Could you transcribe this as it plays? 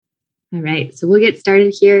All right, so we'll get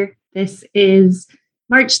started here. This is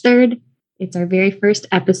March 3rd. It's our very first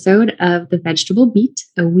episode of The Vegetable Beat,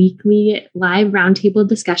 a weekly live roundtable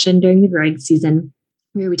discussion during the growing season,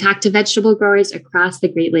 where we talk to vegetable growers across the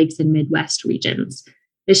Great Lakes and Midwest regions.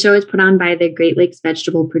 This show is put on by the Great Lakes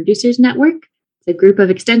Vegetable Producers Network. It's a group of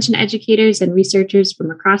extension educators and researchers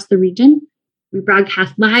from across the region. We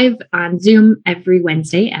broadcast live on Zoom every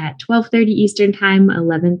Wednesday at 12:30 Eastern Time,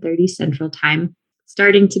 11:30 Central Time,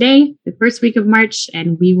 starting today, the first week of March,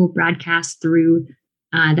 and we will broadcast through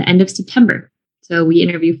the end of September. So we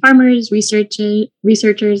interview farmers,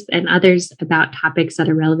 researchers, and others about topics that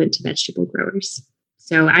are relevant to vegetable growers.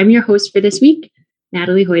 So I'm your host for this week,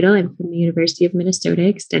 Natalie Hoidal. I'm from the University of Minnesota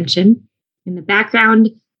Extension. In the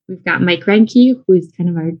background, we've got Mike Reinke, who is kind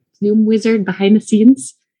of our Zoom wizard behind the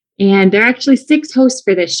scenes. And there are actually 6 hosts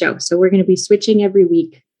for this show. So we're going to be switching every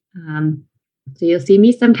week. So you'll see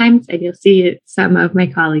me sometimes, and you'll see some of my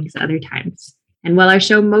colleagues other times. And while our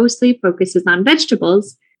show mostly focuses on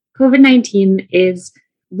vegetables, COVID-19 is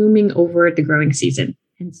looming over the growing season.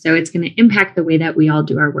 And so it's going to impact the way that we all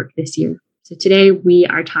do our work this year. So today we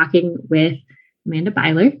are talking with Amanda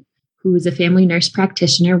Byler, who is a family nurse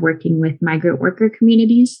practitioner working with migrant worker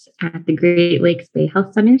communities at the Great Lakes Bay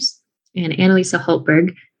Health Centers, and Annalisa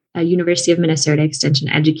Hultberg, a University of Minnesota Extension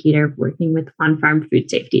educator working with on-farm food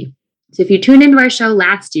safety. So if you tuned into our show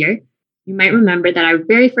last year, you might remember that our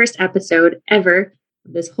very first episode ever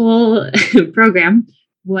of this whole program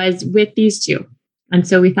was with these two. And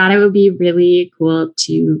so we thought it would be really cool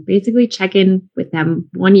to basically check in with them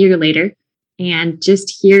 1 year later and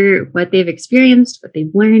just hear what they've experienced, what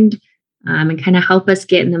they've learned, and kind of help us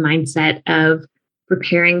get in the mindset of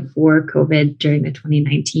preparing for COVID during the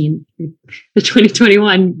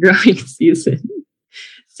 2021 growing season.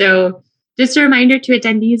 So just a reminder to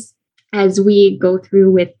attendees, as we go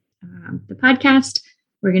through with the podcast,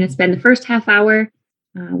 we're going to spend the first half hour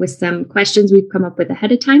with some questions we've come up with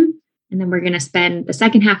ahead of time. And then we're going to spend the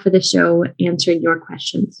second half of the show answering your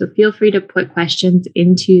questions. So feel free to put questions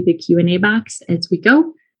into the Q&A box as we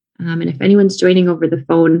go. And if anyone's joining over the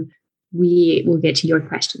phone, we will get to your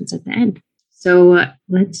questions at the end. So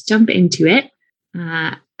let's jump into it.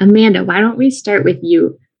 Amanda, why don't we start with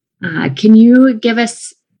you? Can you give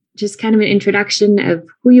us just kind of an introduction of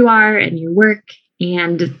who you are and your work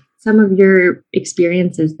and some of your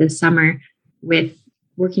experiences this summer with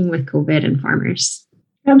working with COVID and farmers?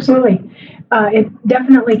 Absolutely. It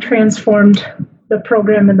definitely transformed the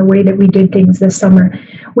program and the way that we did things this summer.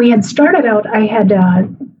 We had started out,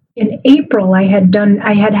 in April, I had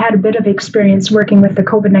had a bit of experience working with the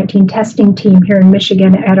COVID-19 testing team here in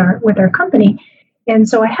Michigan with our company. And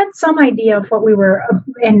so I had some idea of what we were,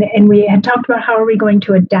 and we had talked about how are we going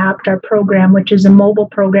to adapt our program, which is a mobile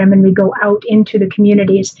program, and we go out into the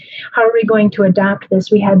communities. How are we going to adapt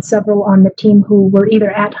this? We had several on the team who were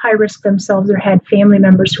either at high risk themselves or had family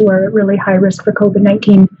members who are at really high risk for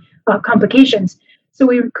COVID-19 complications. So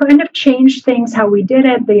we kind of changed things, how we did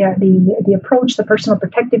it, the approach, the personal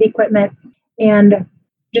protective equipment, and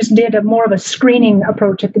just did more of a screening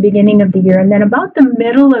approach at the beginning of the year. And then about the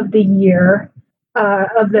middle of the year,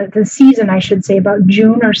 of the season, I should say, about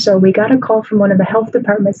June or so, we got a call from one of the health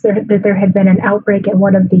departments that there had been an outbreak at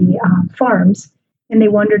one of the farms, and they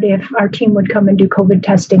wondered if our team would come and do COVID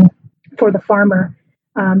testing for the farmer,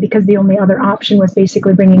 because the only other option was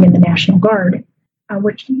basically bringing in the National Guard,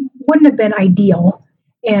 which wouldn't have been ideal.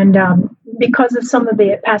 And because of some of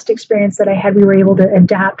the past experience that I had, we were able to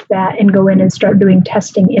adapt that and go in and start doing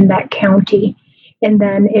testing in that county. And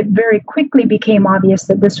then it very quickly became obvious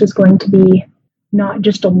that this was going to be not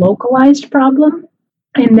just a localized problem.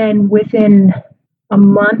 And then within a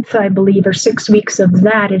month, I believe, or 6 weeks of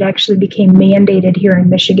that, it actually became mandated here in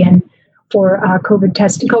Michigan for COVID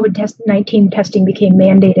testing. COVID-19 testing became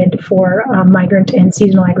mandated for migrant and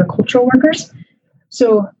seasonal agricultural workers.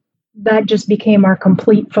 So that just became our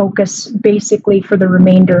complete focus basically for the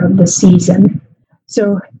remainder of the season.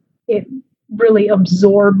 So it really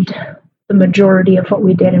absorbed the majority of what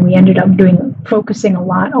we did, and we ended up focusing a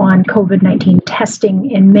lot on COVID-19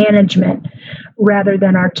 testing and management rather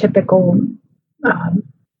than our typical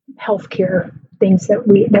healthcare things that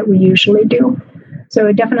we usually do. So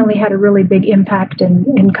it definitely had a really big impact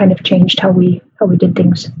and kind of changed how we did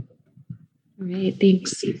things. All right,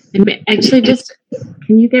 thanks. And actually,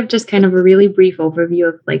 can you give just kind of a really brief overview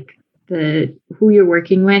of like who you're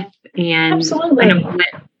working with and absolutely, kind of what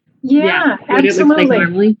absolutely. it looks like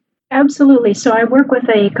normally? Absolutely. So I work with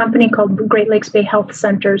a company called Great Lakes Bay Health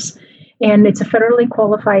Centers, and it's a federally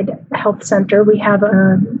qualified health center. We have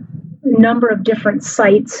number of different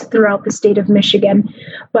sites throughout the state of Michigan.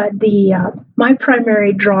 But my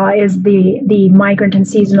primary draw is the migrant and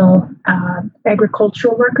seasonal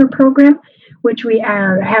agricultural worker program, which we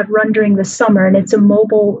have run during the summer. And it's a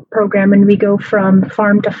mobile program, and we go from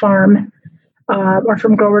farm to farm or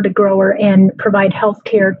from grower to grower and provide health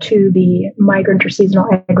care to the migrant or seasonal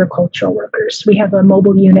agricultural workers. We have a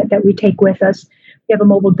mobile unit that we take with us. We have a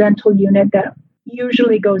mobile dental unit that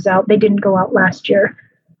usually goes out. They didn't go out last year.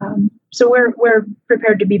 So we're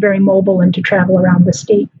prepared to be very mobile and to travel around the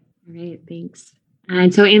state. Great, thanks.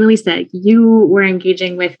 And so, Annalisa, you were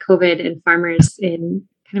engaging with COVID and farmers in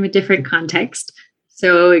kind of a different context.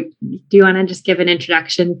 So do you want to just give an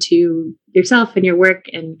introduction to yourself and your work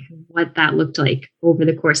and what that looked like over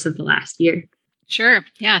the course of the last year? Sure.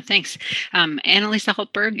 Yeah, thanks. Annalisa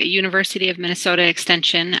Hultberg, University of Minnesota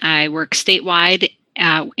Extension. I work statewide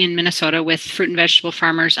in Minnesota with fruit and vegetable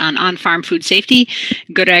farmers on-farm food safety,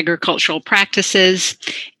 good agricultural practices,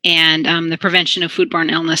 and the prevention of foodborne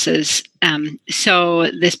illnesses. So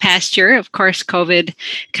this past year, of course, COVID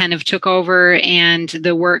kind of took over and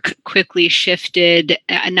the work quickly shifted,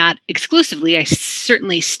 not exclusively. I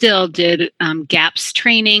certainly still did GAPS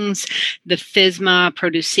trainings. The FSMA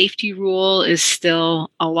produce safety rule is still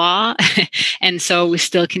a law. And so we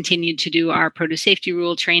still continued to do our produce safety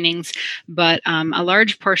rule trainings. But a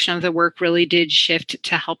large portion of the work really did shift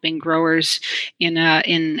to helping growers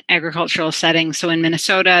in agricultural settings. So in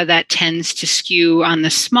Minnesota, that tends to skew on the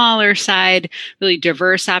smaller side, really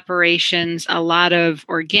diverse operations, a lot of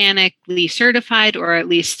organically certified or at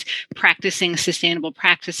least practicing sustainable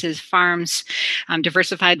practices, farms,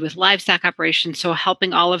 diversified with livestock operations. So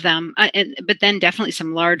helping all of them, but then definitely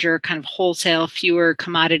some larger kind of wholesale, fewer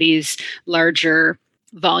commodities, larger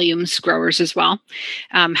volumes growers as well,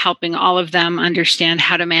 helping all of them understand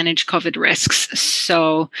how to manage COVID risks.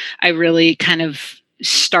 So I really kind of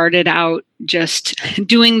started out just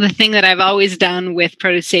doing the thing that I've always done with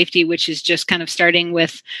produce safety, which is just kind of starting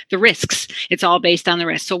with the risks. It's all based on the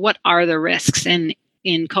risks. So what are the risks? And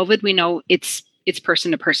in COVID, we know it's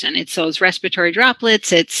person to person. It's those respiratory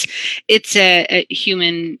droplets. It's a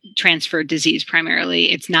human transferred disease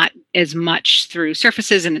primarily. It's not as much through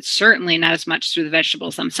surfaces, and it's certainly not as much through the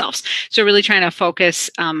vegetables themselves. So really trying to focus,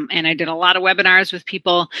 and I did a lot of webinars with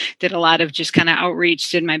people, did a lot of just kind of outreach,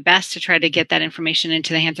 did my best to try to get that information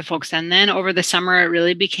into the hands of folks. And then over the summer, it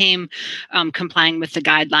really became complying with the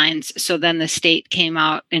guidelines. So then the state came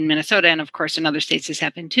out in Minnesota, and of course in other states this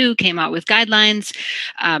happened too, came out with guidelines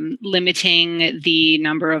limiting the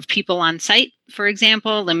number of people on site, for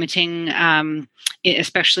example, limiting,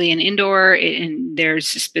 especially in indoor, and there's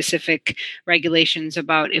specific regulations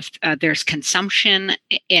about if there's consumption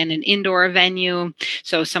in an indoor venue.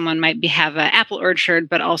 So someone might have an apple orchard,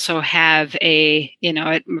 but also have an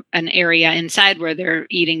area inside where they're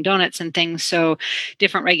eating donuts and things. So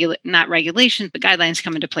different not regulations, but guidelines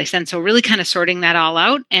come into place. And so really kind of sorting that all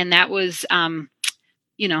out. And that was,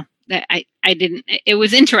 it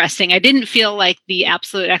was interesting. I didn't feel like the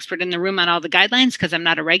absolute expert in the room on all the guidelines because I'm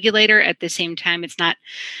not a regulator. At the same time, it's not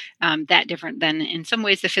that different than in some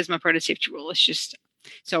ways the FSMA produce safety rule. It's just,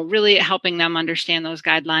 so really helping them understand those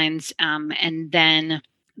guidelines. And then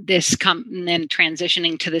then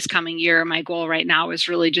transitioning to this coming year, my goal right now is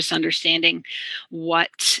really just understanding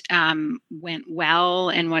what went well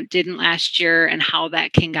and what didn't last year and how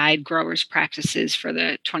that can guide growers' practices for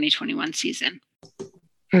the 2021 season.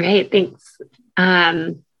 All right, thanks.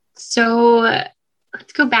 So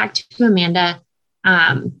let's go back to Amanda.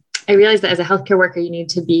 I realize that as a healthcare worker, you need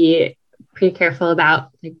to be pretty careful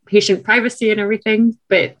about patient privacy and everything,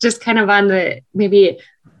 but just kind of on the maybe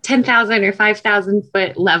 10,000 or 5,000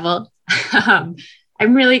 foot level, I'm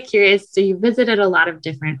really curious. So you visited a lot of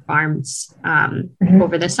different farms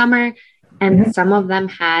over the summer, and some of them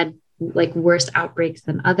had worse outbreaks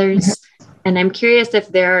than others. And I'm curious if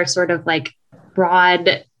there are sort of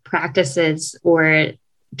broad practices or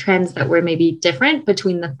trends that were maybe different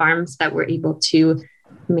between the farms that were able to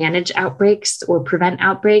manage outbreaks or prevent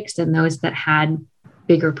outbreaks and those that had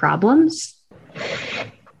bigger problems?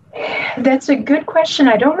 That's a good question.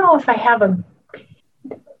 I don't know if I have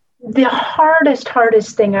the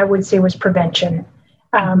hardest thing I would say was prevention.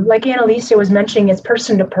 Like Annalisa was mentioning, it's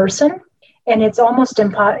person to person. And it's almost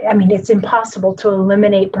it's impossible to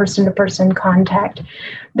eliminate person-to-person contact.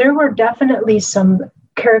 There were definitely some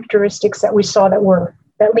characteristics that we saw that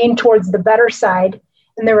leaned towards the better side,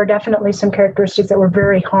 and there were definitely some characteristics that were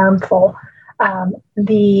very harmful. I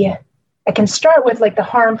can start with the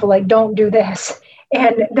harmful, don't do this,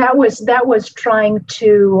 and that was trying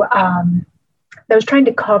to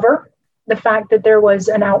cover the fact that there was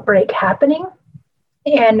an outbreak happening,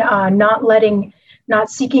 and not letting not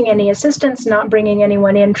seeking any assistance, not bringing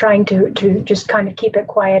anyone in, trying to just kind of keep it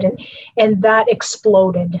quiet. And that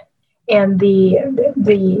exploded. And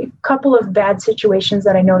the couple of bad situations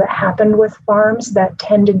that I know that happened with farms, that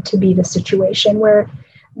tended to be the situation where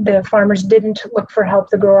the farmers didn't look for help.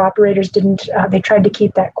 The grower operators didn't, they tried to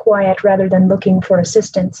keep that quiet rather than looking for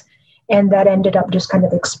assistance. And that ended up just kind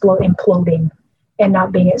of imploding and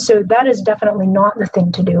not being it. So that is definitely not the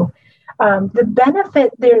thing to do. The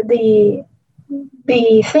benefit there, the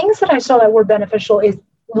things that I saw that were beneficial is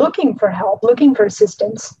looking for help, looking for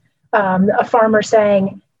assistance. A farmer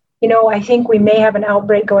saying, I think we may have an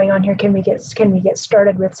outbreak going on here. Can we get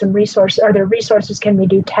started with some resources? Are there resources? Can we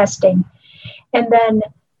do testing? And then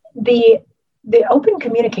the open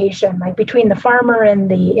communication, like between the farmer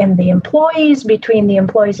and the employees, between the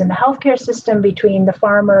employees in the healthcare system, between the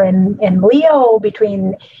farmer and Leo,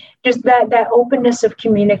 between just that openness of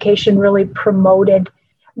communication really promoted,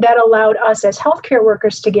 that allowed us as healthcare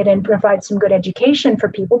workers to get in, provide some good education for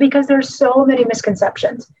people, because there's so many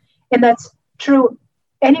misconceptions. And that's true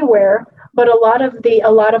anywhere, but a lot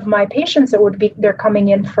of my patients that they're coming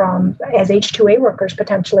in from as H-2A workers,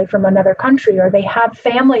 potentially from another country, or they have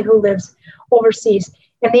family who lives overseas.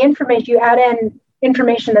 And the information, you add in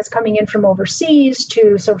information that's coming in from overseas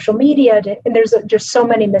to social media, and there's just so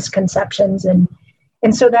many misconceptions.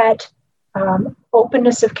 And so that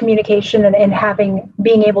openness of communication and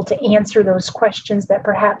being able to answer those questions that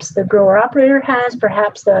perhaps the grower operator has,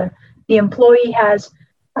 perhaps the employee has,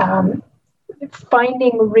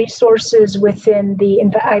 finding resources within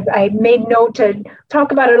I made note to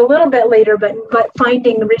talk about it a little bit later, but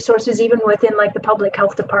finding resources even within like the public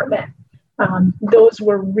health department. Those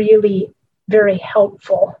were really very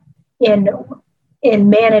helpful in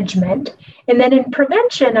management. And then in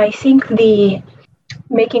prevention, I think the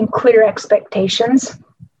making clear expectations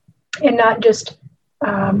and not just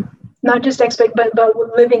expect, but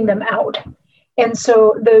living them out. And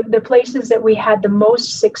so the places that we had the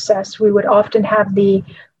most success, we would often have the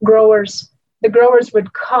growers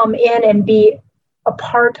would come in and be a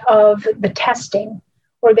part of the testing,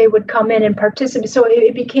 or they would come in and participate. So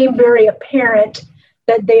it became very apparent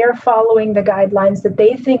that they are following the guidelines, that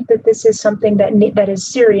they think that this is something that is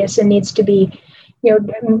serious and needs to be,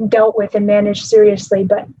 dealt with and managed seriously,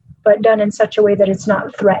 but done in such a way that it's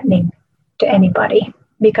not threatening to anybody.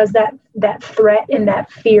 Because that threat and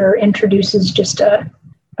that fear introduces just a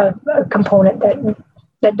component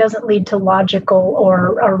that doesn't lead to logical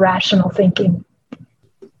or rational thinking.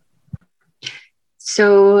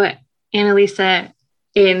 So, Annalisa,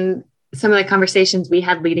 in some of the conversations we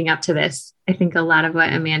had leading up to this, I think a lot of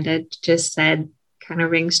what Amanda just said kind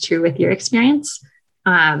of rings true with your experience.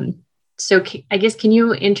 So I guess, can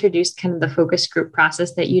you introduce kind of the focus group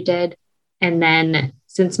process that you did? And then,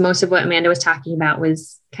 since most of what Amanda was talking about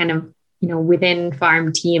was kind of, within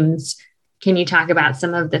farm teams, can you talk about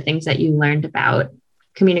some of the things that you learned about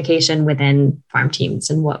communication within farm teams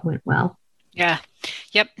and what went well? Yeah.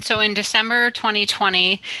 Yep. So in December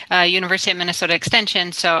 2020, University of Minnesota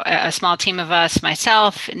Extension, so a small team of us,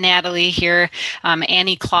 myself, Natalie here,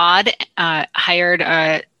 Annie Claude, hired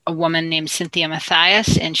a woman named Cynthia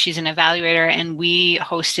Mathias, and she's an evaluator. And we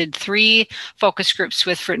hosted 3 focus groups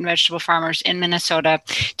with fruit and vegetable farmers in Minnesota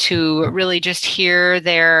to really just hear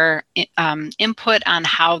their input on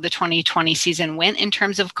how the 2020 season went in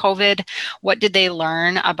terms of COVID. What did they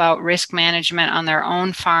learn about risk management on their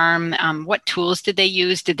own farm? What tools did they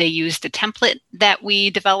use? Did they use the template that we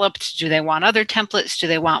developed? Do they want other templates? Do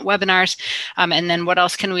they want webinars? And then what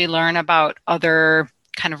else can we learn about other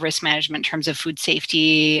kind of risk management in terms of food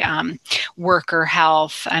safety, worker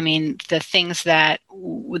health? I mean, the things that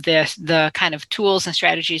the kind of tools and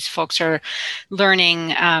strategies folks are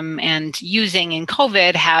learning and using in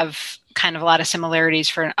COVID have kind of a lot of similarities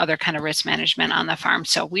for other kind of risk management on the farm.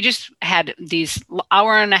 So we just had these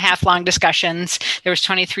hour-and-a-half long discussions. There was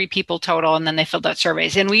 23 people total, and then they filled out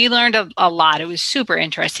surveys. And we learned a lot. It was super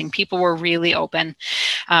interesting. People were really open.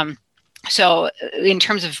 So in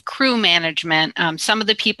terms of crew management, some of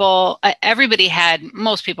the people,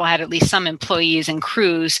 most people had at least some employees and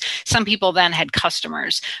crews. Some people then had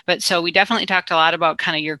customers. But so we definitely talked a lot about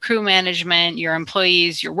kind of your crew management, your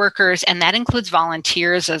employees, your workers, and that includes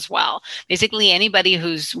volunteers as well. Basically anybody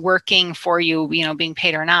who's working for you, being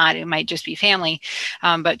paid or not, it might just be family,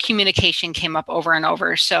 but communication came up over and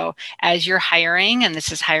over. So as you're hiring, and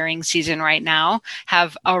this is hiring season right now,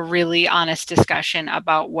 have a really honest discussion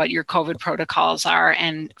about what your COVID protocols are.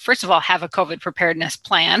 And first of all, have a COVID preparedness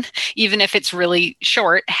plan. Even if it's really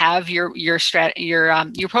short, have your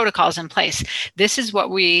protocols in place. This is what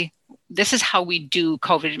we this is how we do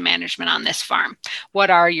COVID management on this farm. What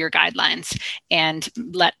are your guidelines? And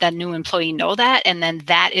let the new employee know that. And then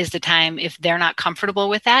that is the time, if they're not comfortable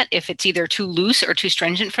with that, if it's either too loose or too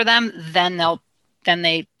stringent for them, then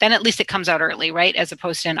then at least it comes out early, right? As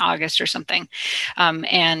opposed to in August or something.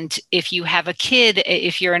 And if you have a kid,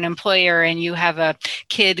 if you're an employer and you have a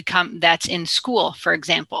kid that's in school, for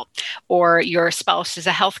example, or your spouse is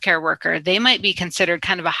a healthcare worker, they might be considered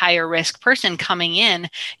kind of a higher risk person coming in.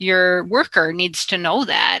 Your worker needs to know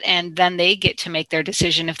that, and then they get to make their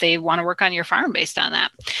decision if they want to work on your farm based on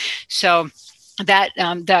that. So that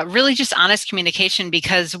really just honest communication,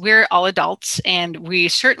 because we're all adults and we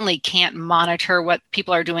certainly can't monitor what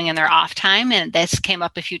people are doing in their off time. And this came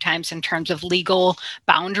up a few times in terms of legal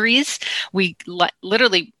boundaries. We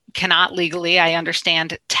literally cannot legally, I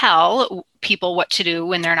understand, tell people what to do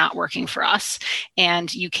when they're not working for us.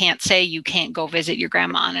 And you can't say you can't go visit your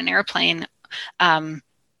grandma on an airplane.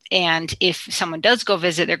 And if someone does go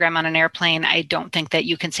visit their grandma on an airplane, I don't think that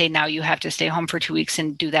you can say now you have to stay home for 2 weeks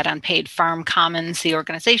and do that unpaid. Farm Commons, the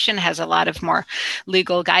organization, has a lot of more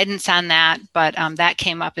legal guidance on that. But that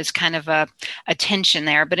came up as kind of a tension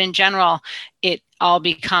there. But in general, it all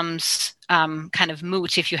becomes kind of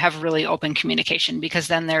moot if you have really open communication, because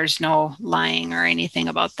then there's no lying or anything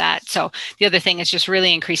about that. So the other thing is just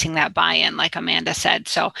really increasing that buy-in, like Amanda said.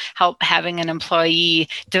 So having an employee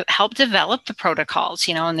to help develop the protocols,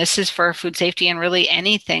 and this is for food safety and really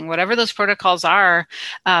anything, whatever those protocols are,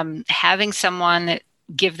 having someone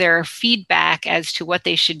give their feedback as to what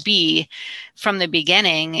they should be from the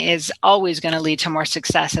beginning is always going to lead to more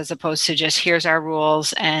success, as opposed to just here's our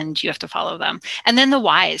rules and you have to follow them. And then the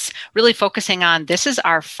whys, really focusing on this is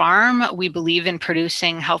our farm. We believe in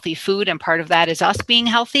producing healthy food, and part of that is us being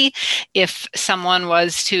healthy. If someone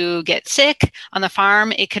was to get sick on the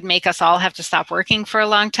farm, it could make us all have to stop working for a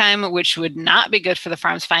long time, which would not be good for the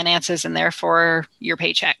farm's finances and therefore your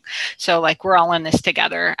paycheck. So like, we're all in this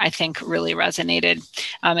together, I think really resonated.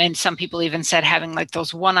 And some people even said having like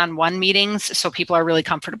those one-on-one meetings so people are really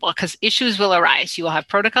comfortable, because issues will arise. You will have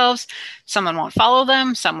protocols, someone won't follow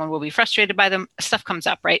them, someone will be frustrated by them, stuff comes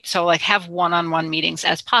up, right? So like have one-on-one meetings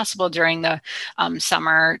as possible during the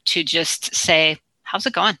summer to just say, how's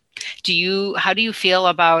it going? How do you feel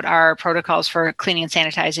about our protocols for cleaning and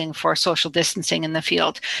sanitizing, for social distancing in the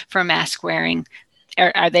field, for mask wearing?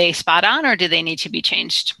 Are they spot on, or do they need to be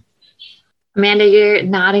changed? Amanda, you're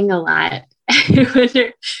nodding a lot. I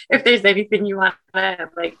wonder if there's anything you want to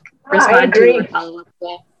respond to or follow up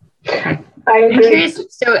with. Okay. I agree. I'm curious.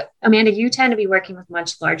 So, Amanda, you tend to be working with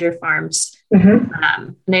much larger farms, and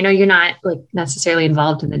I know you're not necessarily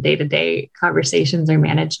involved in the day-to-day conversations or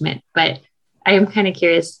management, but I am kind of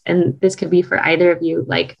curious, and this could be for either of you.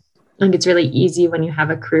 I think it's really easy when you have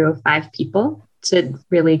a crew of 5 people to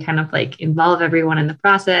really kind of involve everyone in the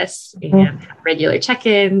process and have regular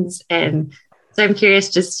check-ins. And so I'm curious,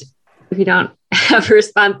 just if you don't have a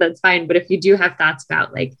response, that's fine. But if you do have thoughts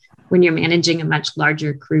about when you're managing a much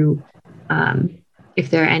larger crew, if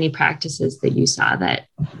there are any practices that you saw that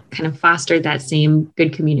kind of fostered that same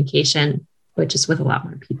good communication, but just with a lot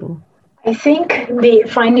more people. I think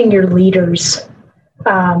finding your leaders,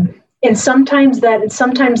 and sometimes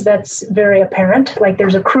that's very apparent. Like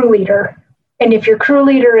there's a crew leader, and if your crew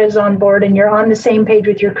leader is on board and you're on the same page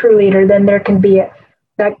with your crew leader, then there can be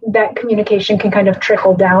that communication can kind of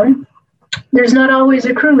trickle down. There's not always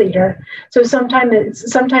a crew leader. So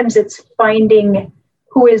sometimes it's finding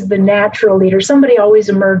who is the natural leader. Somebody always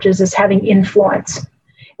emerges as having influence.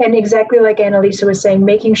 And exactly like Annalisa was saying,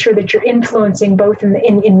 making sure that you're influencing both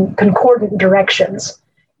in concordant directions.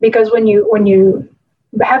 Because when you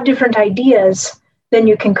have different ideas, then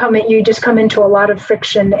you just come into a lot of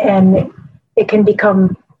friction, and it can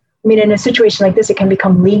become, in a situation like this, it can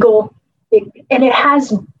become legal, and it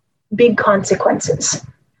has big consequences.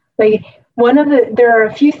 There are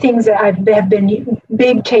a few things that have been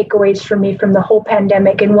big takeaways for me from the whole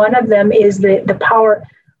pandemic, and one of them is the power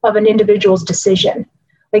of an individual's decision.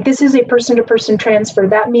 This is a person-to-person transfer.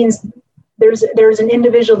 That means there's an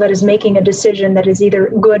individual that is making a decision that is either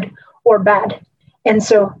good or bad. And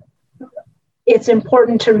so it's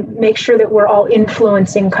important to make sure that we're all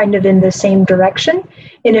influencing kind of in the same direction.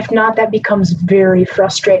 And if not, that becomes very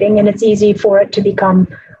frustrating, and it's easy for it to become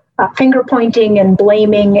finger pointing and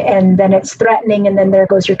blaming, and then it's threatening, and then there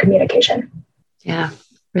goes your communication. Yeah,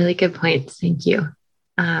 really good points. Thank you.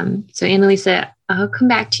 So Annalisa, I'll come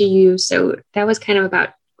back to you. So that was kind of about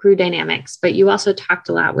crew dynamics, but you also talked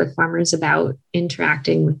a lot with farmers about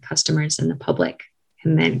interacting with customers and the public.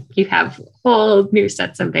 And then you have whole new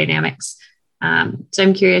sets of dynamics. So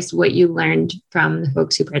I'm curious what you learned from the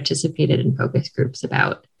folks who participated in focus groups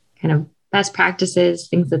about kind of best practices,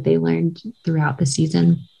 things that they learned throughout the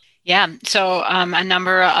season? Yeah. So a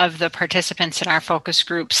number of the participants in our focus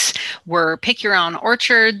groups were pick your own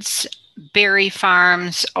orchards, berry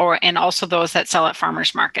farms, and also those that sell at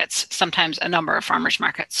farmers markets, sometimes a number of farmers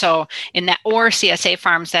markets. So in that, or CSA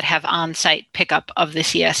farms that have on-site pickup of the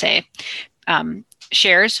CSA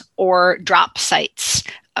shares, or drop sites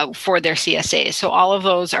for their CSA. So all of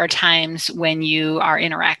those are times when you are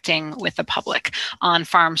interacting with the public on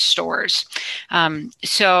farm stores.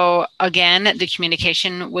 So again, the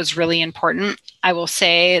communication was really important. I will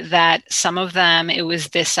say that some of them, it was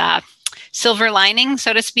this silver lining,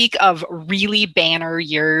 so to speak, of really banner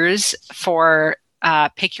years for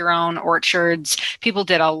pick your own orchards. People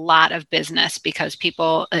did a lot of business because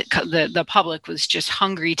the public was just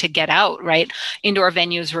hungry to get out, right? Indoor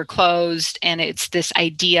venues were closed, and it's this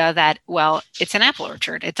idea that, well, it's an apple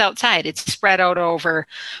orchard. It's outside. It's spread out over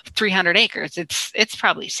 300 acres. It's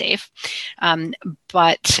probably safe.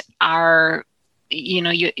 But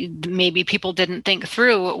maybe people didn't think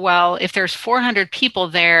through, well, if there's 400 people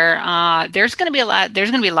there, there's going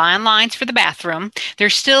to be long lines for the bathroom.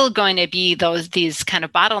 There's still going to be these kind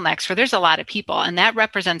of bottlenecks where there's a lot of people, and that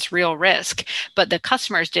represents real risk. But the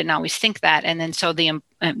customers didn't always think that. And then so the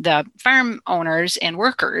farm owners and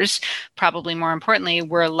workers, probably more importantly,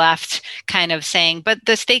 were left kind of saying, but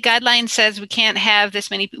the state guideline says we can't have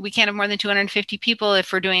more than 250 people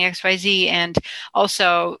if we're doing XYZ. And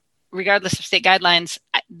also, regardless of state guidelines,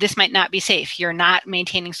 this might not be safe. You're not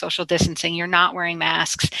maintaining social distancing. You're not wearing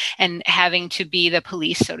masks, and having to be the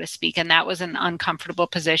police, so to speak. And that was an uncomfortable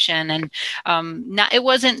position. And it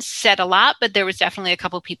wasn't said a lot, but there was definitely a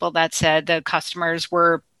couple of people that said the customers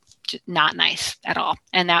were not nice at all.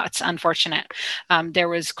 And that's unfortunate. There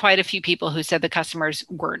was quite a few people who said the customers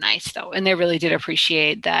were nice, though. And they really did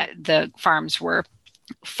appreciate that the farms were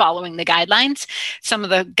following the guidelines. Some of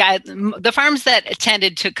the farms that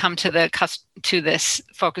tended to come to this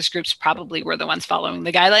focus groups probably were the ones following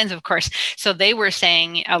the guidelines, of course. So they were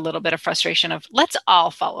saying a little bit of frustration of, let's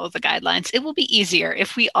all follow the guidelines. It will be easier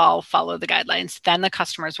if we all follow the guidelines. Then the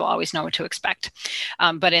customers will always know what to expect.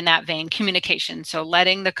 But in that vein, communication. So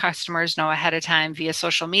letting the customers know ahead of time via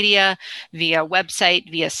social media, via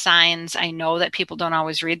website, via signs. I know that people don't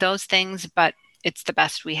always read those things, but it's the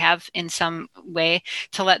best we have in some way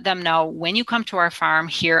to let them know, when you come to our farm,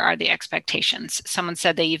 here are the expectations. Someone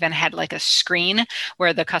said they even had like a screen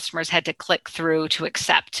where the customers had to click through to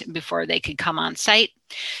accept before they could come on site.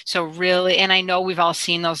 So really, and I know we've all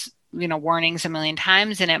seen those warnings a million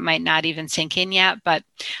times, and it might not even sink in yet, but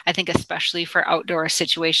I think especially for outdoor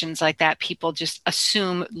situations like that, people just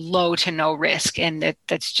assume low to no risk, and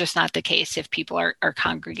that's just not the case. If people are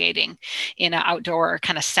congregating in an outdoor,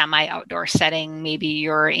 kind of semi-outdoor setting, maybe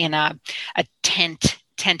you're in a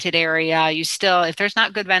tented area, if there's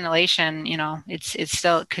not good ventilation, it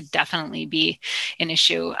still could definitely be an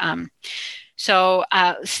issue. So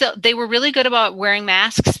still, they were really good about wearing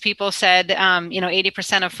masks. People said,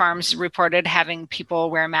 80% of farms reported having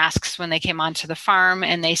people wear masks when they came onto the farm.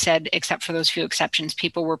 And they said, except for those few exceptions,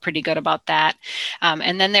 people were pretty good about that.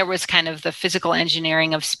 And then there was kind of the physical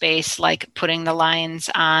engineering of space, like putting the lines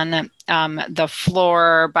on the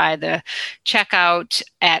floor by the checkout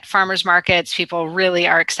at farmers markets. People really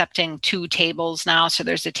are accepting 2 tables now. So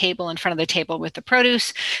there's a table in front of the table with the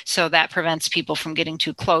produce. So that prevents people from getting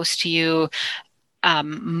too close to you.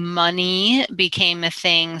 Money became a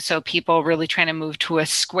thing. So people really trying to move to a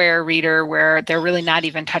square reader where they're really not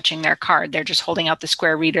even touching their card. They're just holding out the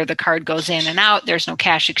square reader. The card goes in and out. There's no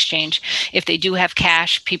cash exchange. If they do have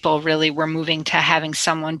cash, people really were moving to having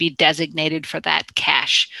someone be designated for that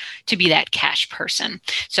cash, to be that cash person.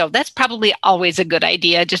 So that's probably always a good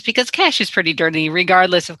idea, just because cash is pretty dirty,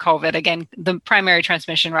 regardless of COVID. Again, the primary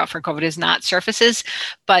transmission route for COVID is not surfaces,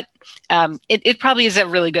 but it probably is a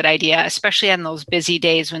really good idea, especially on those busy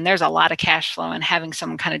days when there's a lot of cash flow, and having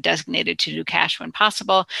someone kind of designated to do cash when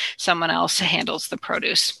possible. Someone else handles the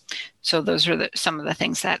produce. So those are some of the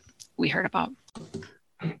things that we heard about.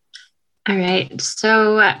 All right.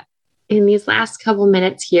 So in these last couple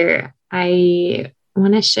minutes here, I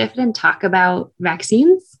want to shift and talk about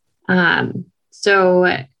vaccines. So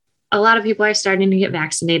a lot of people are starting to get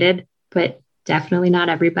vaccinated, but definitely not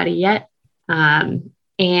everybody yet.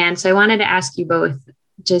 And so I wanted to ask you both,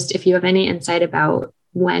 just if you have any insight about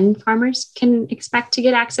when farmers can expect to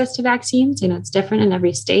get access to vaccines. It's different in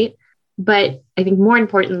every state, but I think more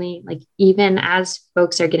importantly, like even as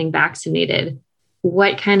folks are getting vaccinated,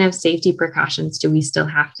 what kind of safety precautions do we still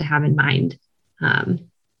have to have in mind?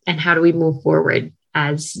 And how do we move forward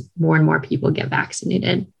as more and more people get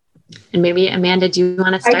vaccinated? And maybe Amanda, do you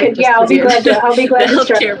want to start? I could, yeah, I'll be glad to start. I'll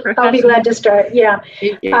be glad to start. Yeah.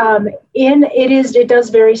 It does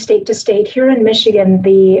vary state to state. Here in Michigan,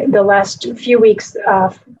 the last few weeks,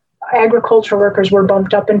 agricultural workers were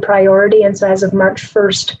bumped up in priority. And so as of March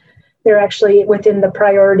 1st, they're actually within the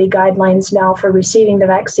priority guidelines now for receiving the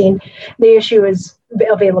vaccine. The issue is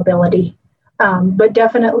availability. But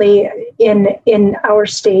definitely in our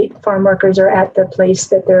state, farm workers are at the place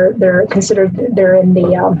that they're considered, they're in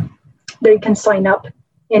the, they can sign up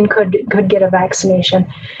and could get a vaccination.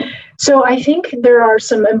 So I think there are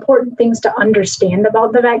some important things to understand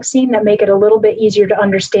about the vaccine that make it a little bit easier to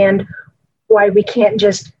understand why we can't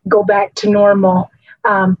just go back to normal.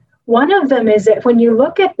 One of them is that when you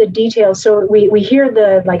look at the details, so we hear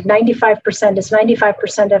the like 95%, it's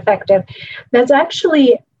 95% effective. That's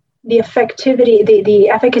actually the effectivity, the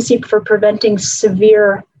efficacy for preventing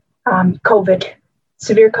severe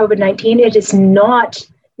COVID-19. It is not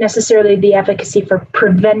necessarily the efficacy for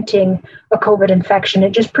preventing a COVID infection.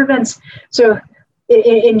 It just prevents. So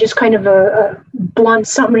in just kind of a blunt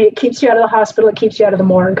summary, it keeps you out of the hospital, it keeps you out of the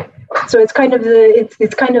morgue. So it's kind of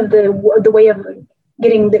the way of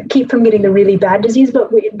keep from getting the really bad disease,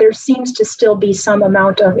 but there seems to still be some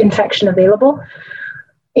amount of infection available.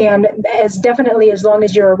 And as long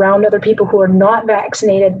as you're around other people who are not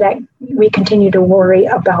vaccinated, that we continue to worry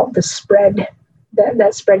about the spread.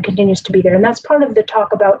 That spread continues to be there. And that's part of the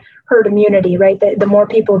talk about herd immunity, right? The more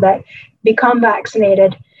people that become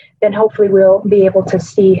vaccinated, then hopefully we'll be able to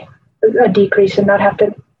see a decrease and not have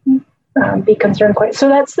to be concerned quite. So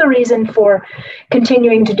that's the reason for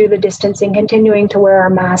continuing to do the distancing, continuing to wear our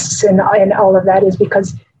masks and all of that is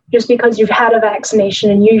because just because you've had a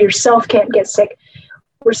vaccination and you yourself can't get sick,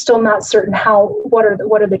 we're still not certain what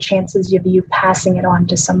are the chances of you passing it on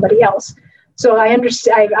to somebody else. So I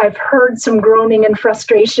understand. I've heard some groaning and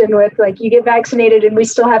frustration with like you get vaccinated and we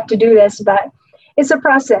still have to do this, but it's a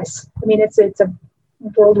process. I mean, it's a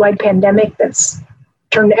worldwide pandemic that's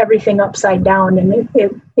turned everything upside down, and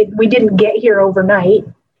we didn't get here overnight,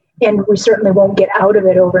 and we certainly won't get out of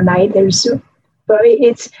it overnight.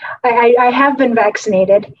 I have been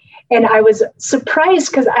vaccinated. And I was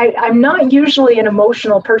surprised because I'm not usually an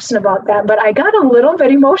emotional person about that, but I got a little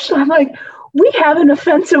bit emotional. I'm like, we have an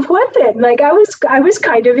offensive weapon. Like I was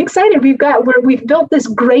kind of excited. We've built this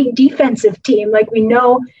great defensive team. Like we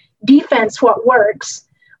know defense, what works.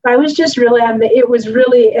 But I was just really, it was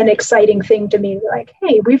really an exciting thing to me. Like,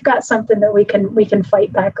 hey, we've got something that we can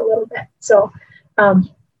fight back a little bit. So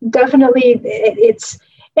definitely it's,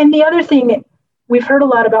 and the other thing, we've heard a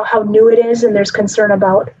lot about how new it is and there's concern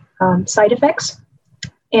about side effects.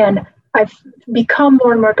 And I've become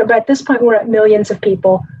more and more, but at this point, we're at millions of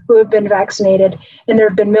people who have been vaccinated, and there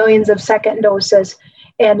have been millions of second doses,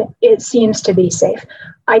 and it seems to be safe.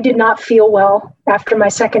 I did not feel well after my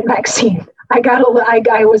second vaccine. I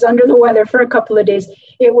was under the weather for a couple of days.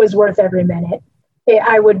 It was worth every minute.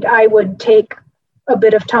 I would take a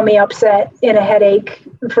bit of tummy upset and a headache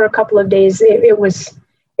for a couple of days. It was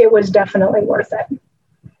definitely worth it.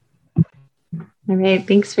 All right.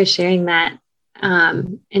 Thanks for sharing that.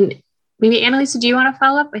 And maybe Annalisa, do you want to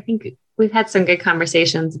follow up? I think we've had some good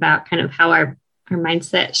conversations about kind of how our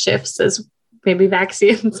mindset shifts as maybe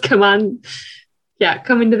vaccines come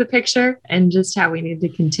into the picture, and just how we need to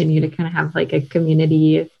continue to kind of have like a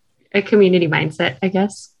community mindset, I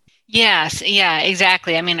guess. Yes. Yeah,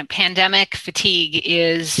 exactly. I mean, a pandemic fatigue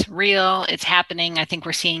is real. It's happening. I think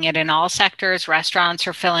we're seeing it in all sectors. Restaurants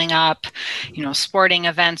are filling up, sporting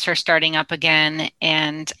events are starting up again.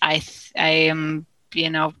 And I am,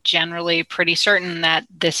 generally pretty certain that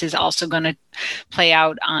this is also going to play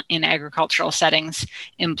out in agricultural settings.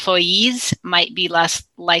 Employees might be less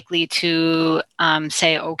likely to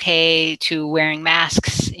say okay to wearing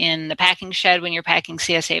masks in the packing shed when you're packing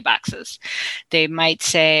CSA boxes. They might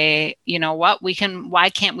say, you know what, why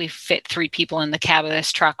can't we fit 3 people in the cab of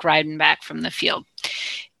this truck riding back from the field?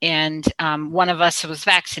 And one of us was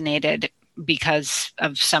vaccinated because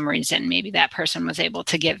of some reason. Maybe that person was able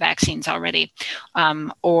to get vaccines already.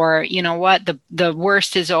 Or, you know what, the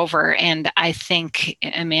worst is over. And I think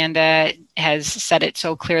Amanda has said it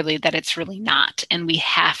so clearly that it's really not. And we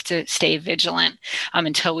have to stay vigilant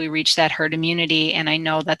until we reach that herd immunity. And I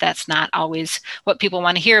know that that's not always what people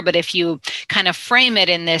want to hear, but if you kind of frame it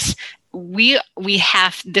in this,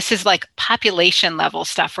 this is like population level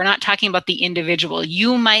stuff. We're not talking about the individual.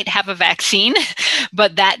 You might have a vaccine,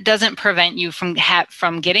 but that doesn't prevent you from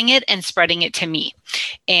getting it and spreading it to me.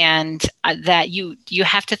 And that you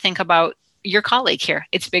have to think about your colleague here.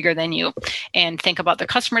 It's bigger than you. And think about the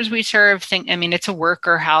customers we serve. It's a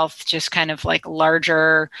worker health, just kind of like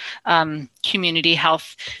larger community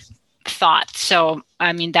health. thought. So,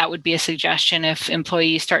 I mean, that would be a suggestion if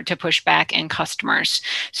employees start to push back and customers.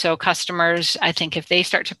 So customers, I think if they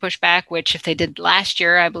start to push back, which if they did last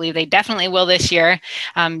year, I believe they definitely will this year.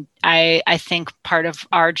 I think part of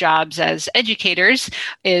our jobs as educators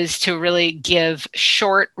is to really give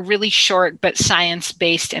really short, but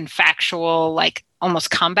science-based and factual, like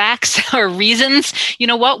almost comebacks or reasons. You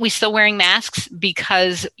know what? We're still wearing masks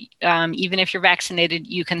because even if you're vaccinated,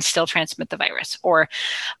 you can still transmit the virus. Or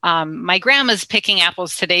my grandma's picking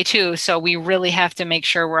apples today too, so we really have to make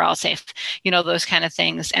sure we're all safe. You know, those kind of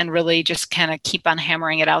things, and really just kind of keep on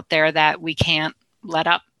hammering it out there that we can't let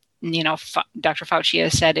up. You know, Dr. Fauci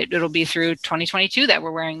has said it'll be through 2022 that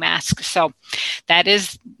we're wearing masks. So that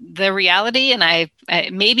is the reality. And I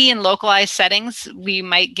maybe in localized settings, we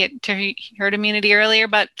might get to herd immunity earlier,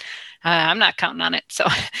 but I'm not counting on it. So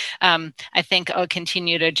I think I'll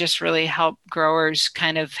continue to just really help growers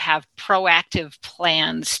kind of have proactive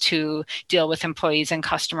plans to deal with employees and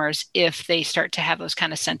customers if they start to have those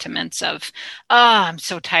kind of sentiments of, oh, I'm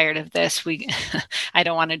so tired of this. I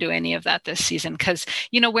don't want to do any of that this season because,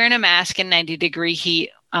 you know, wearing a mask in 90-degree heat,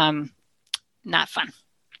 not fun.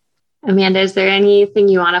 Amanda, is there anything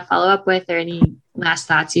you want to follow up with or any last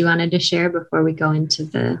thoughts you wanted to share before we go into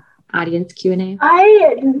the audience Q&A?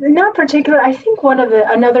 Not particular. I think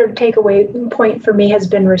another takeaway point for me has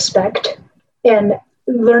been respect and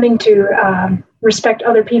learning to respect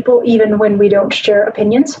other people, even when we don't share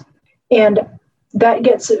opinions. And that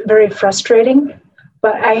gets very frustrating.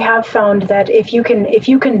 But I have found that if you can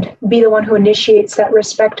be the one who initiates that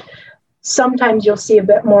respect, sometimes you'll see a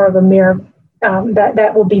bit more of a mirror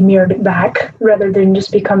that will be mirrored back rather than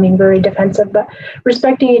just becoming very defensive. But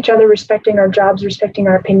respecting each other, respecting our jobs, respecting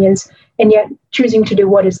our opinions, and yet choosing to do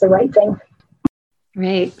what is the right thing.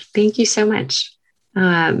 Right. Thank you so much.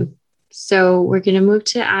 So we're going to move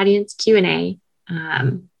to audience Q&A.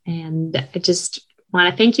 And I just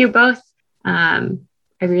want to thank you both. I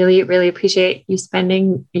really, really appreciate you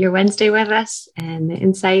spending your Wednesday with us and the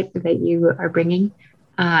insight that you are bringing.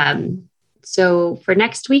 So for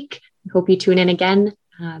next week, I hope you tune in again.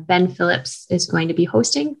 Ben Phillips is going to be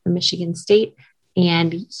hosting from Michigan State,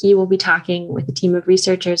 and he will be talking with a team of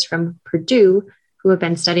researchers from Purdue who have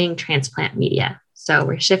been studying transplant media. So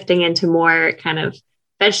we're shifting into more kind of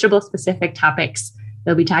vegetable-specific topics.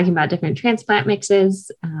 They'll be talking about different transplant mixes,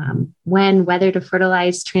 whether to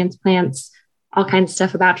fertilize transplants, all kinds of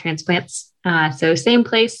stuff about transplants. So same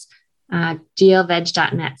place,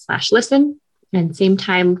 glveg.net/listen, and same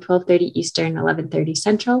time, 12:30 Eastern, 11:30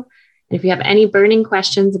 Central. And if you have any burning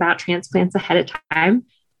questions about transplants ahead of time,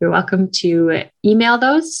 you're welcome to email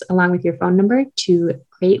those along with your phone number to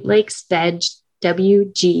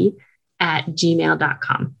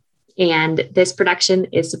greatlakesvegwg@gmail.com. And this production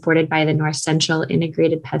is supported by the North Central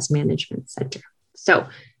Integrated Pest Management Center. So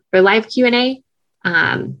for live Q&A,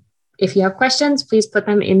 if you have questions, please put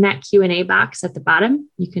them in that Q&A box at the bottom.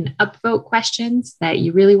 You can upvote questions that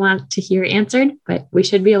you really want to hear answered, but we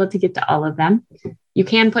should be able to get to all of them. You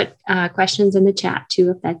can put questions in the chat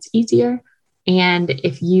too, if that's easier. And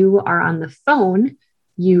if you are on the phone,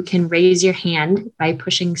 you can raise your hand by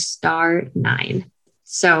pushing *9.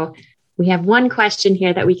 So we have one question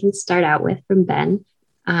here that we can start out with from Ben.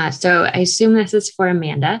 So I assume this is for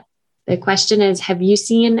Amanda. The question is, have you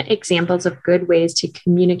seen examples of good ways to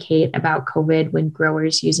communicate about COVID when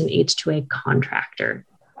growers use an H2A contractor?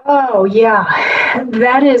 Oh, yeah.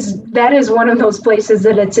 That is one of those places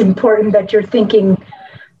that it's important that you're thinking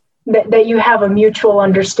that you have a mutual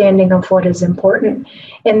understanding of what is important.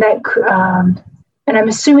 And that, and I'm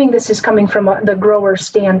assuming this is coming from the grower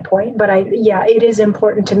standpoint, but it is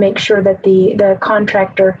important to make sure that the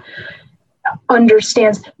contractor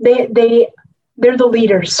understands they're the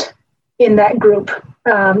leaders in that group.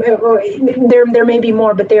 There may be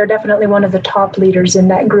more, but they are definitely one of the top leaders in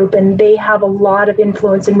that group, and they have a lot of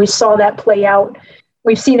influence. And we saw that play out.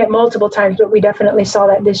 We've seen it multiple times, but we definitely saw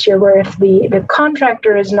that this year, where if the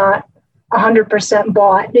contractor is not 100%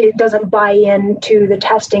 bought, it doesn't buy into the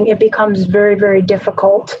testing, it becomes very, very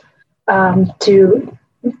difficult to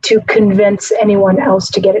convince anyone else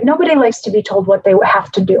to get it. Nobody likes to be told what they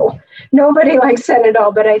have to do. Nobody likes that at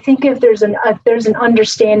all. But I think if there's an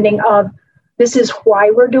understanding of this is why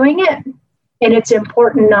we're doing it, and it's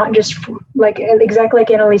important, not just exactly like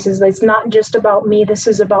Annalisa's, it's not just about me. This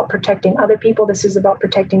is about protecting other people. This is about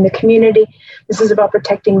protecting the community. This is about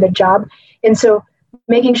protecting the job. And so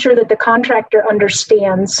making sure that the contractor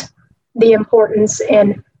understands the importance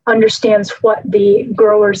and understands what the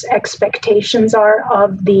growers' expectations are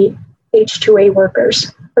of the H2A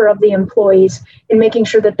workers or of the employees, and making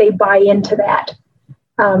sure that they buy into that.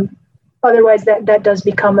 otherwise that does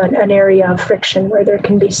become an area of friction where there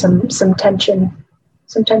can be some tension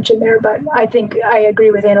there. But I think I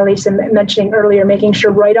agree with Annalisa mentioning earlier, making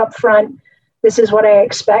sure right up front, this is what I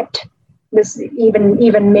expect. This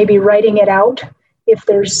even maybe writing it out if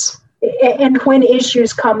there's, and when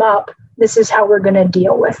issues come up, this is how we're going to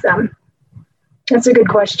deal with them. That's a good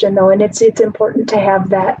question though, and it's important to have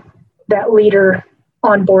that leader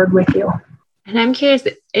on board with you. And I'm curious,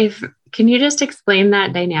 can you just explain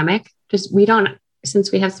that dynamic? Just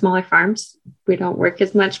since we have smaller farms, we don't work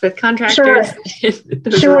as much with contractors.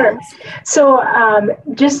 Sure. So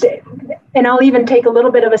and I'll even take a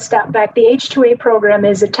little bit of a step back. The H-2A program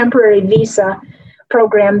is a temporary visa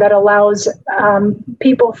program that allows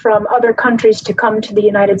people from other countries to come to the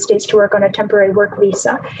United States to work on a temporary work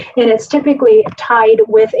visa. And it's typically tied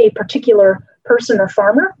with a particular person or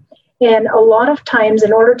farmer. And a lot of times,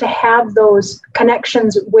 in order to have those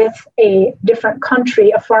connections with a different country,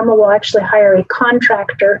 a farmer will actually hire a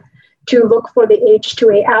contractor to look for the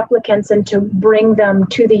H-2A applicants and to bring them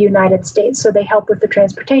to the United States. So they help with the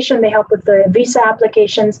transportation, they help with the visa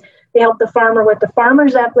applications, they help the farmer with the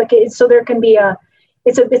farmer's application. So there can be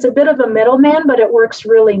it's a bit of a middleman, but it works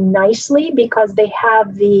really nicely because they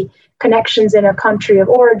have the connections in a country of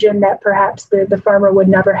origin that perhaps the farmer would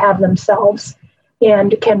never have themselves,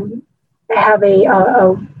 and can have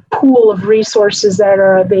a pool of resources that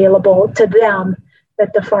are available to them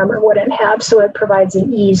that the farmer wouldn't have. So it provides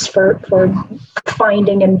an ease for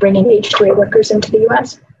finding and bringing H-2A workers into the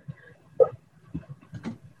U.S.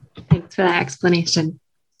 Thanks for that explanation.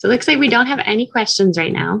 So it looks like we don't have any questions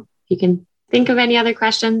right now. If you can think of any other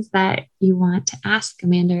questions that you want to ask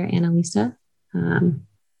Amanda or Annalisa,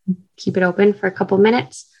 keep it open for a couple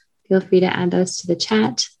minutes. Feel free to add those to the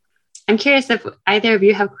chat. I'm curious if either of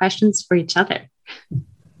you have questions for each other.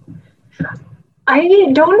 I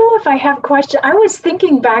don't know if I have questions. I was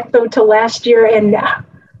thinking back, though, to last year, and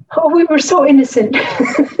we were so innocent.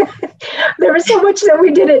 There was so much that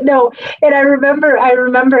we didn't know. And I remember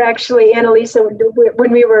actually, Annalisa,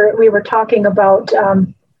 when we were talking about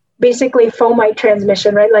basically fomite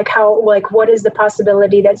transmission, right? What is the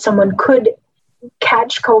possibility that someone could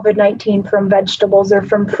catch COVID-19 from vegetables or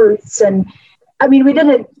from fruits? And I mean,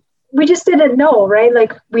 we just didn't know, right?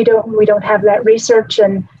 Like we don't have that research,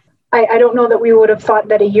 and I don't know that we would have thought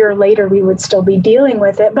that a year later we would still be dealing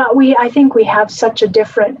with it. But I think we have such a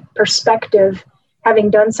different perspective, having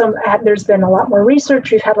done there's been a lot more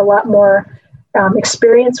research. We've had a lot more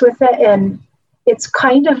experience with it, and it's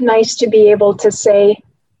kind of nice to be able to say,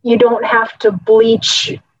 you don't have to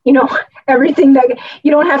bleach, everything that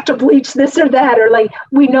you don't have to bleach this or that, or like,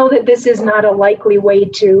 we know that this is not a likely way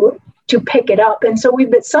to pick it up. And so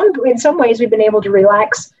in some ways we've been able to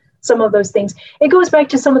relax some of those things. It goes back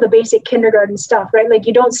to some of the basic kindergarten stuff, right? Like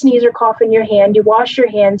you don't sneeze or cough in your hand, you wash your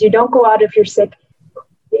hands, you don't go out if you're sick,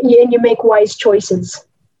 and you make wise choices.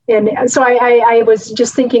 And so I was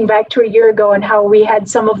just thinking back to a year ago and how we had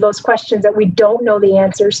some of those questions that we don't know the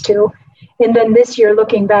answers to. And then this year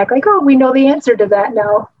looking back, like, oh, we know the answer to that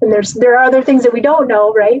now. And there are other things that we don't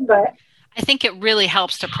know, right? But I think it really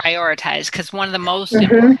helps to prioritize, because one of the most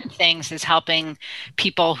important things is helping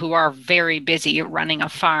people who are very busy running a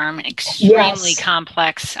farm, extremely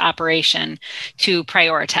complex operation, to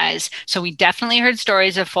prioritize. So we definitely heard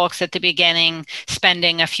stories of folks at the beginning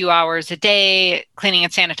spending a few hours a day cleaning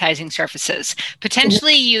and sanitizing surfaces,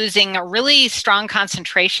 potentially using really strong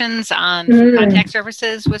concentrations on contact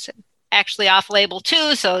surfaces was actually off label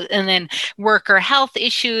too. So, and then worker health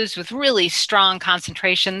issues with really strong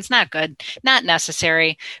concentrations, not good, not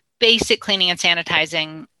necessary. Basic cleaning and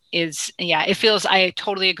sanitizing is, I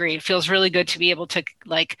totally agree. It feels really good to be able to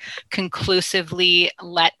conclusively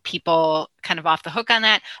let people kind of off the hook on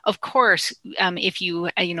that. Of course, if you,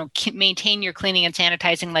 maintain your cleaning and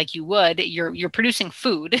sanitizing like you would, you're producing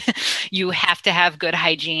food. You have to have good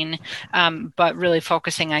hygiene, but really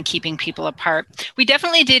focusing on keeping people apart. We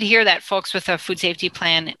definitely did hear that folks with a food safety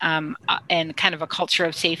plan and kind of a culture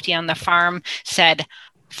of safety on the farm said,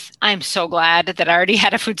 I'm so glad that I already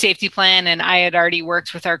had a food safety plan and I had already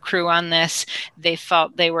worked with our crew on this. They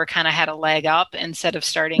felt they were kind of had a leg up instead of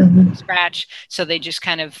starting from scratch. So they just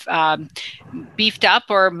kind of beefed up,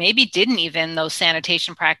 or maybe didn't even, those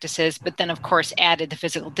sanitation practices, but then of course added the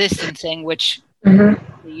physical distancing, which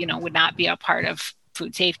would not be a part of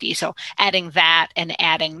food safety. So adding that and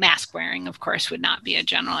adding mask wearing, of course, would not be a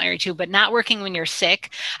general area too, but not working when you're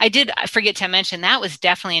sick. I forget to mention that was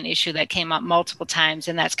definitely an issue that came up multiple times.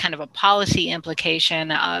 And that's kind of a policy implication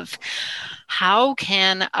of how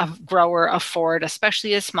can a grower afford,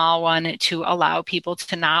 especially a small one, to allow people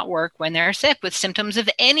to not work when they're sick with symptoms of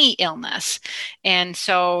any illness? And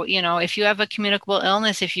so, if you have a communicable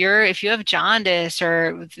illness, if you have jaundice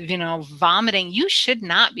or, vomiting, you should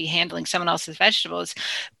not be handling someone else's vegetables.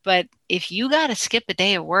 But if you got to skip a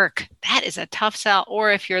day of work, that is a tough sell.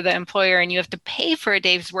 Or if you're the employer and you have to pay for a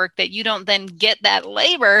day's work that you don't then get that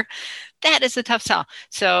labor, that is a tough sell.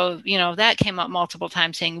 So, that came up multiple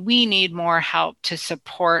times, saying we need more help to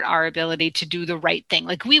support our ability to do the right thing.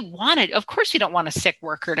 Like, of course, we don't want a sick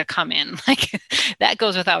worker to come in, like that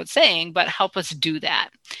goes without saying, but help us do that.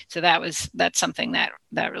 So that's something that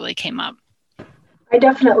really came up. I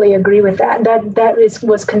definitely agree with that. That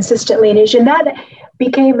was consistently an issue. And that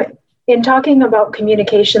became, in talking about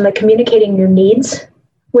communication, like communicating your needs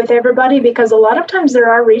with everybody, because a lot of times there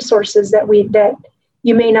are resources that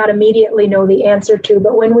you may not immediately know the answer to,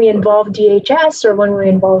 but when we involve DHS or when we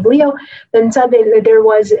involve Leo, then suddenly there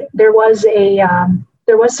was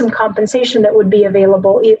some compensation that would be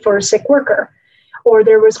available for a sick worker, or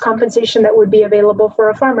there was compensation that would be available for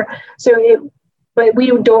a farmer. But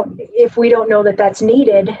if we don't know that that's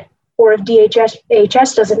needed, or if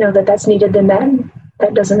DHS doesn't know that that's needed, then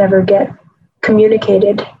that doesn't ever get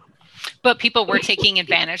communicated. But people were taking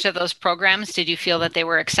advantage of those programs. Did you feel that they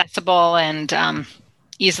were accessible and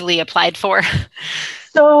easily applied for?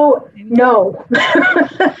 So no,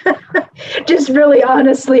 just really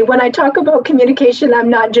honestly, when I talk about communication, I'm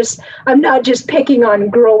not just picking on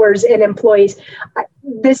growers and employees.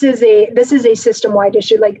 This is a system-wide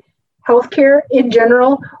issue. Like healthcare in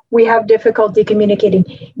general, we have difficulty communicating.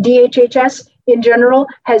 DHHS in general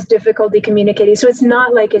has difficulty communicating. So it's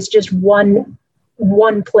not like it's just one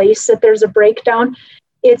place that there's a breakdown.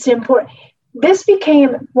 It's important. This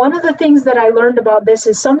became one of the things that I learned about this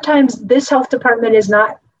is sometimes this health department it's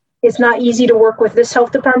not easy to work with this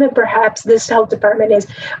health department. Perhaps this health department is,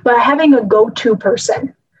 but having a go-to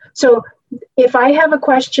person. So if I have a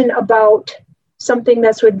question about something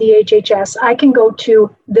that's with DHHS, I can go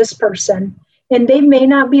to this person, and they may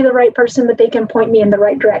not be the right person, but they can point me in the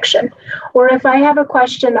right direction. Or if I have a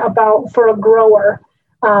question for a grower,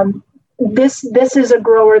 this is a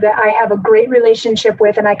grower that I have a great relationship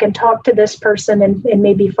with, and I can talk to this person and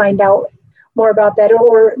maybe find out more about that.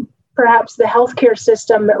 Or perhaps the healthcare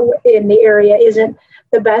system in the area isn't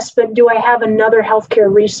the best, but do I have another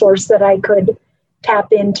healthcare resource that I could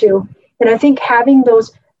tap into? And I think having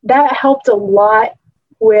those, that helped a lot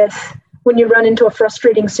with when you run into a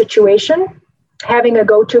frustrating situation, having a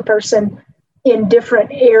go-to person in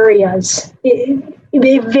different areas.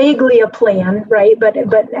 Vaguely a plan, right? But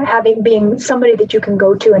being somebody that you can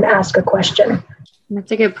go to and ask a question.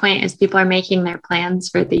 That's a good point, as people are making their plans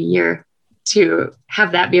for the year, to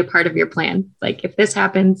have that be a part of your plan. Like, if this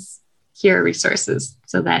happens, here are resources,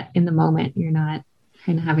 so that in the moment you're not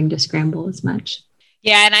kind of having to scramble as much.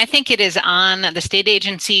 Yeah, and I think it is on the state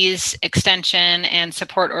agencies, extension, and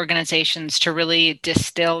support organizations to really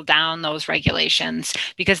distill down those regulations,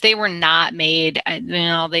 because they were not made,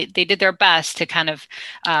 they did their best to kind of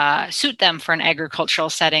suit them for an agricultural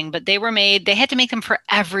setting, but they had to make them for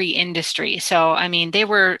every industry. So, they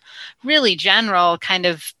were really general kind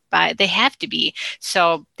of, they have to be.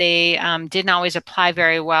 So they didn't always apply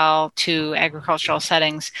very well to agricultural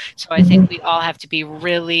settings. So I think we all have to be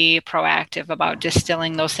really proactive about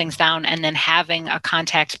distilling those things down and then having a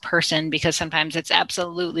contact person, because sometimes it's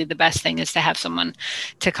absolutely the best thing is to have someone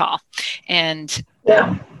to call. And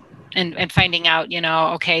and finding out,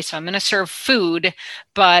 okay, so I'm going to serve food,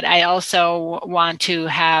 but I also want to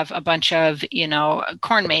have a bunch of,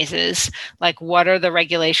 corn mazes. Like, what are the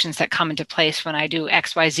regulations that come into place when I do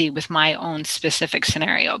XYZ with my own specific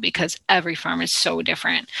scenario? Because every farm is so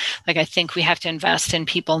different. Like, I think we have to invest in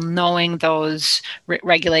people knowing those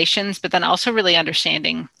regulations, but then also really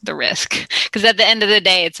understanding the risk. Because at the end of the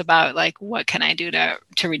day, it's about like, what can I do to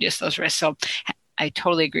reduce those risks? So I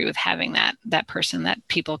totally agree with having that person that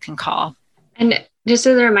people can call. And just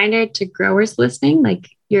as a reminder to growers listening, like,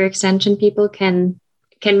 your extension people can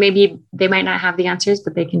maybe, they might not have the answers,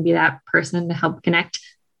 but they can be that person to help connect.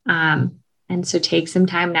 And so take some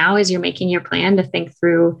time now as you're making your plan to think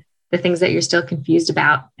through the things that you're still confused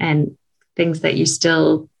about and things that you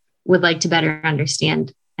still would like to better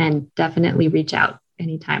understand, and definitely reach out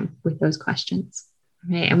anytime with those questions.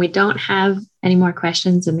 Right. And we don't have any more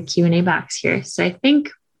questions in the Q&A box here. So I think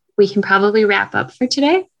we can probably wrap up for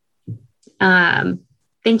today.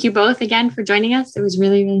 Thank you both again for joining us. It was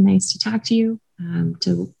really, really nice to talk to you,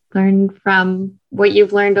 to learn from what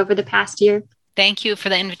you've learned over the past year. Thank you for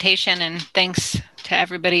the invitation, and thanks to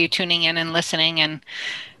everybody tuning in and listening and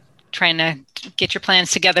trying to get your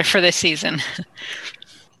plans together for this season.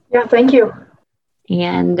 Yeah, thank you.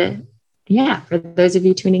 And yeah, for those of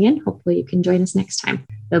you tuning in, hopefully you can join us next time.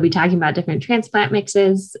 They'll be talking about different transplant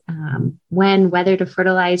mixes, when, whether to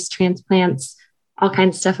fertilize transplants, all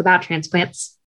kinds of stuff about transplants.